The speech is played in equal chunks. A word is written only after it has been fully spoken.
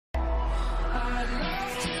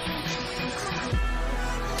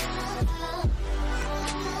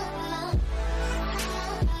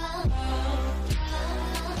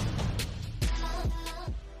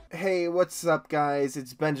what's up guys,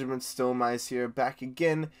 it's Benjamin Stillmice here, back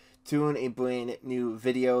again doing a brand new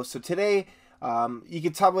video. So today, you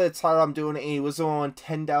can tell by the title, I'm doing a Wizard101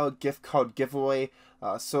 $10 gift card giveaway.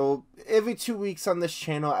 So every 2 weeks on this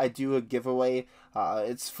channel I do a giveaway.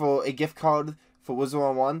 It's for a gift card for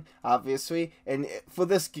Wizard101, obviously, and for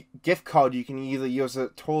this gift card you can either use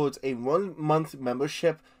it towards a 1 month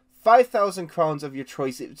membership, 5,000 crowns of your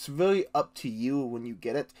choice. It's really up to you when you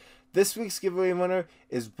get it. This week's giveaway winner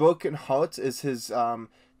is Broken Heart is his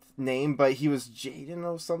name, but he was Jaden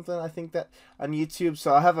or something, I think, that on YouTube.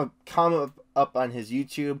 So I'll have a comment up on his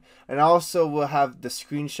YouTube, and also we'll have the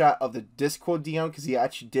screenshot of the Discord DM because he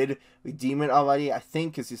actually did redeem it already, I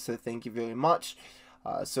think, because he said thank you very much.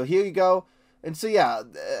 So here you go. And so yeah,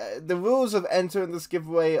 the rules of entering this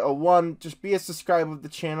giveaway are: 1, just be a subscriber of the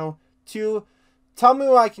channel; 2, tell me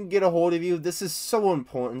where I can get a hold of you. This is so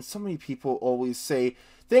important. So many people always say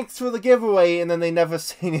thanks for the giveaway, and then they never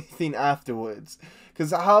say anything afterwards.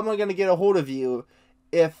 Because how am I going to get a hold of you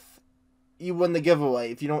if you win the giveaway,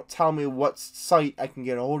 if you don't tell me what site I can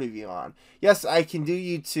get a hold of you on? Yes, I can do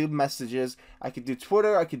YouTube messages, I can do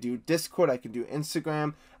Twitter, I can do Discord, I can do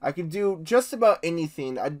Instagram, I can do just about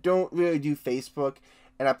anything. I don't really do Facebook,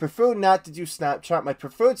 and I prefer not to do Snapchat. My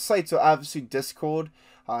preferred sites are obviously Discord.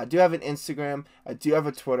 I do have an Instagram, I do have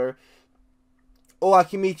a Twitter. Or I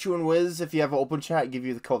can meet you in Wiz if you have an open chat, give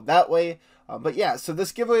you the code that way. But yeah, so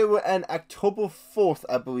this giveaway will end October 4th,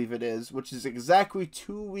 I believe it is, which is exactly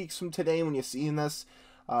 2 weeks from today when you're seeing this.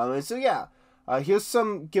 And so yeah, here's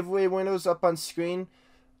some giveaway winners up on screen.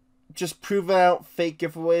 Just proving out fake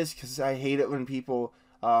giveaways, because I hate it when people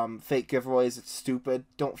fake giveaways. It's stupid.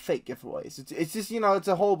 Don't fake giveaways. It's just, you know, it's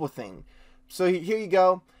a horrible thing. So here you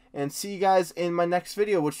go, and see you guys in my next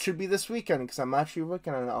video, which should be this weekend, because I'm actually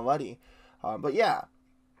working on it already. But yeah.